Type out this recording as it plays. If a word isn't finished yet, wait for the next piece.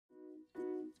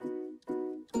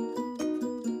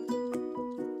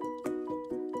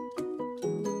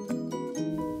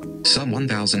Some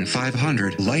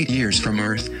 1,500 light-years from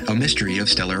Earth, a mystery of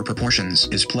stellar proportions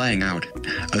is playing out.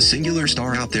 A singular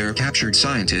star out there captured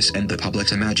scientists and the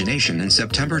public's imagination in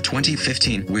September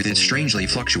 2015 with its strangely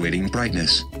fluctuating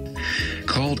brightness.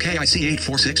 Called KIC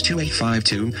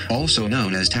 8462852, also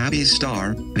known as Tabby's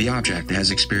star, the object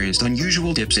has experienced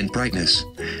unusual dips in brightness.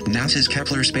 NASA's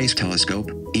Kepler Space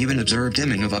Telescope even observed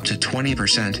dimming of up to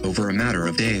 20% over a matter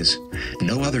of days.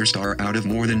 No other star out of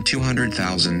more than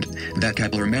 200,000 that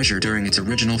Kepler measured during its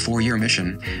original 4-year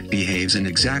mission behaves in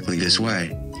exactly this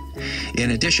way.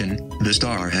 In addition, the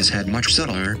star has had much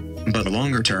subtler, but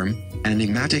longer-term,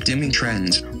 enigmatic dimming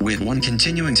trends, with one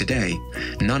continuing today.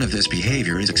 None of this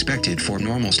behavior is expected for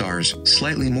normal stars,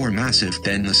 slightly more massive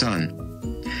than the Sun.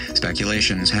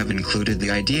 Speculations have included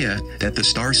the idea that the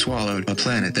star swallowed a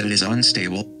planet that is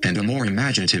unstable, and a more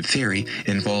imaginative theory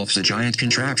involves a giant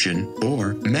contraption,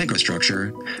 or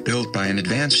megastructure, built by an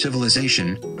advanced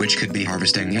civilization, which could be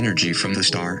harvesting energy from the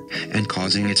star and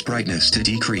causing its brightness to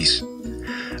decrease.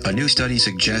 A new study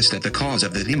suggests that the cause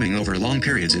of the dimming over long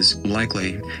periods is,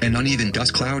 likely, an uneven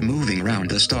dust cloud moving around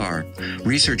the star.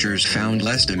 Researchers found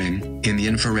less dimming in the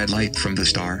infrared light from the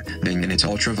star than in its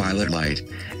ultraviolet light.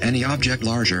 Any object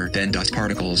larger than dust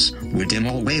particles would dim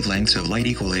all wavelengths of light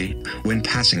equally when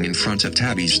passing in front of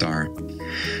Tabby's star.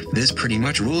 This pretty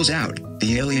much rules out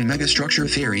the alien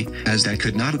megastructure theory, as that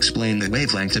could not explain the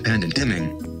wavelength-dependent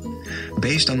dimming.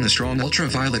 Based on the strong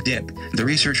ultraviolet dip, the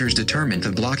researchers determined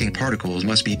the blocking particles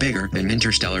must be bigger than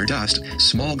interstellar dust,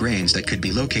 small grains that could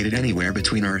be located anywhere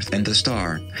between Earth and the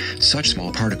star. Such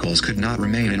small particles could not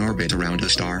remain in orbit around the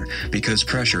star, because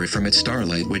pressure from its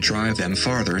starlight would drive them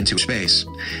farther into space.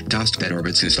 Dust that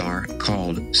orbits the star,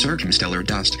 called circumstellar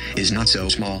dust, is not so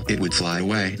small it would fly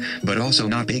away, but also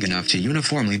not big enough to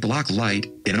uniformly block light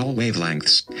in all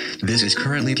wavelengths. This is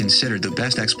currently considered the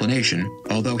best explanation,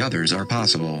 although others are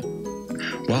possible.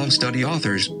 While study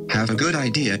authors have a good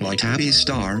idea why Tabby's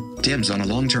star dims on a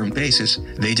long-term basis,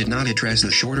 they did not address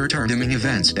the shorter-term dimming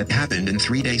events that happened in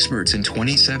 3-day spurts in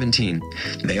 2017.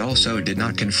 They also did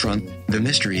not confront the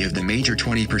mystery of the major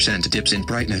 20% dips in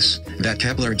brightness that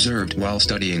Kepler observed while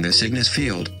studying the Cygnus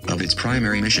field of its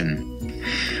primary mission.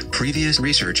 Previous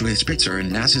research with Spitzer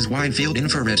and NASA's Wide Field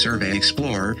Infrared Survey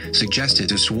Explorer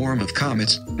suggested a swarm of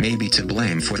comets may be to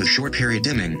blame for the short-period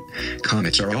dimming.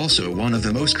 Comets are also one of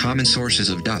the most common sources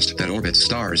of dust that orbits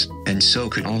stars, and so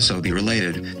could also be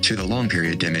related to the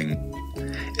long-period dimming.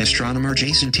 Astronomer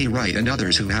Jason T. Wright and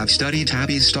others who have studied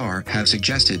Tabby's star have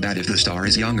suggested that if the star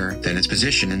is younger than its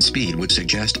position and speed would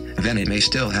suggest, then it may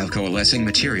still have coalescing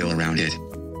material around it.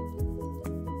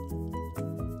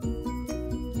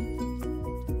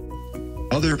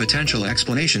 Other potential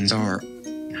explanations are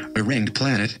a ringed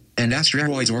planet, and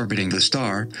asteroids orbiting the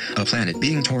star, a planet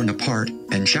being torn apart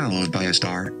and shallowed by a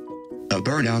star, a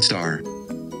burnout star.